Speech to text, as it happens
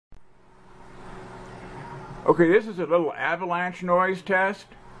Okay, this is a little avalanche noise test.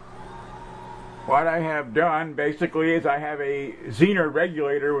 What I have done basically is I have a Zener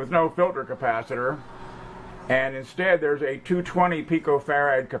regulator with no filter capacitor, and instead there's a 220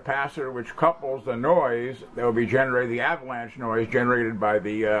 picofarad capacitor which couples the noise that will be generated, the avalanche noise generated by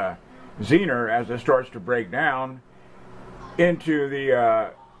the Zener as it starts to break down, into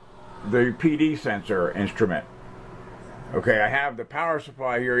the PD sensor instrument. Okay, I have the power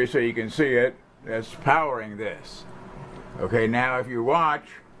supply here so you can see it. That's powering this. Okay, now if you watch,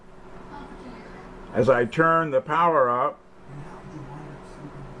 as I turn the power up,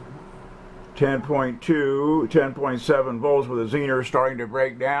 10.2, 10.7 volts with the Zener starting to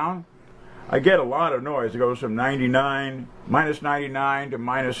break down, I get a lot of noise. It goes from minus 99 to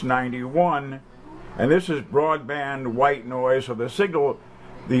minus 91, and this is broadband white noise, so the signal,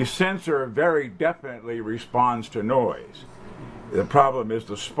 the sensor very definitely responds to noise. The problem is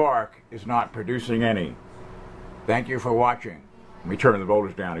the spark is not producing any. Thank you for watching. Let me turn the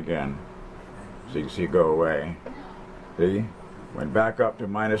voltage down again so you can see it go away. See? Went back up to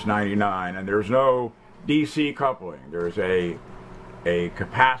minus 99, and there's no DC coupling. There's a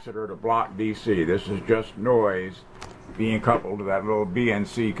capacitor to block DC. This is just noise being coupled to that little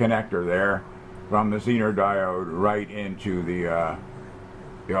BNC connector there from the Zener diode right into the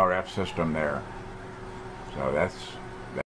RF system there. So that's